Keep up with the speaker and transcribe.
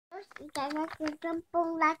ikannya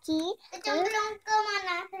kecemplung lagi. Kecemplung ke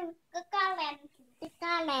mana? Ke kalen. Ke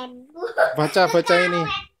kalen. Baca ini.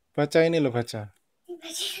 Baca ini loh, baca.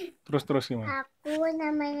 Terus gimana? Aku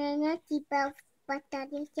namanya Cipa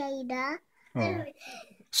Patari Saida. Oh.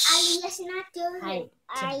 Alias Nado.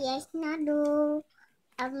 Alias Nado.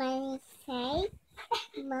 Say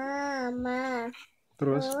Mama.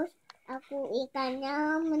 Terus? Aku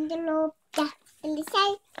ikannya mencelup. Dah selesai.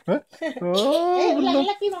 Hah? Oh, belum.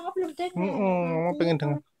 Lagi mama belum dengar. Mama pengen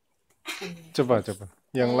dengar. Coba.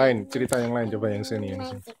 Yang lain, cerita yang lain. Coba yang sini.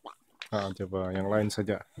 Coba yang lain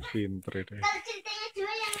saja. Pinter itu. Kalau ceritanya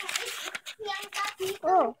juga yang tadi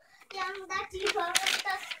yang tadi dua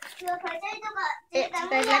baca itu kok Cerita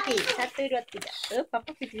lagi 1, 2, 3.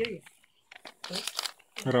 Papa video ya.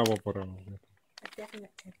 Rawa.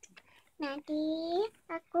 Nanti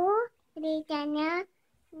aku ceritanya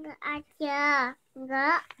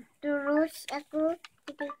enggak. Terus aku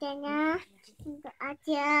ceritanya enggak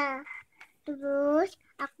aja. Terus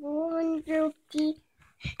aku mencelup di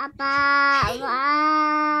apa?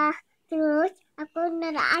 Terus aku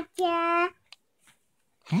nera aja.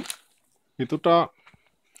 Itu tak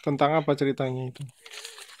tentang apa ceritanya itu?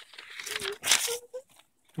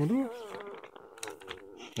 Udah.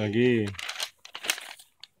 Lagi.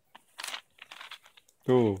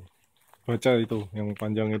 Tuh. Baca itu yang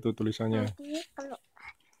panjang itu tulisannya. Nanti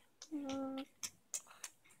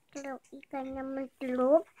kalau ikannya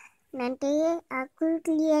mencelup, nanti aku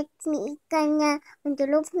lihat ikannya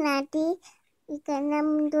mencelup, nanti ikannya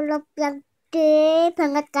mencelup yang gede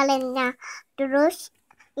banget kalennya. Terus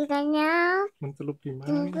ikannya Mencelup di mana?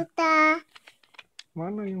 jemput.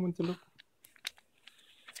 Mana yang mencelup?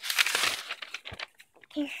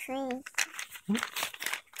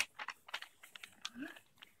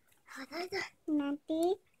 Nanti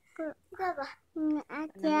apa?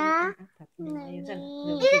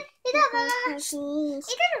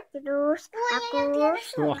 aja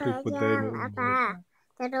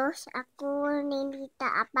terus aku minta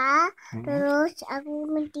apa? Terus aku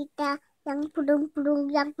minta yang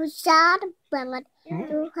burung-burung yang besar banget.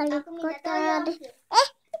 Tuh helikopter.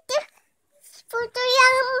 Itu foto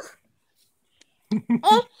yang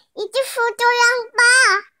itu foto yang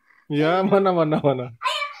Pak. Ya, mana? Mana?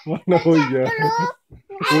 Oh iya.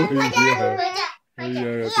 Oh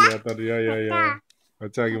iya, kelihatan. Ya.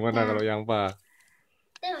 Baca gimana kalau yang apa?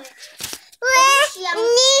 Wah,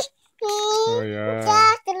 ini Oh ya.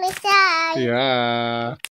 udah selesai. Ya.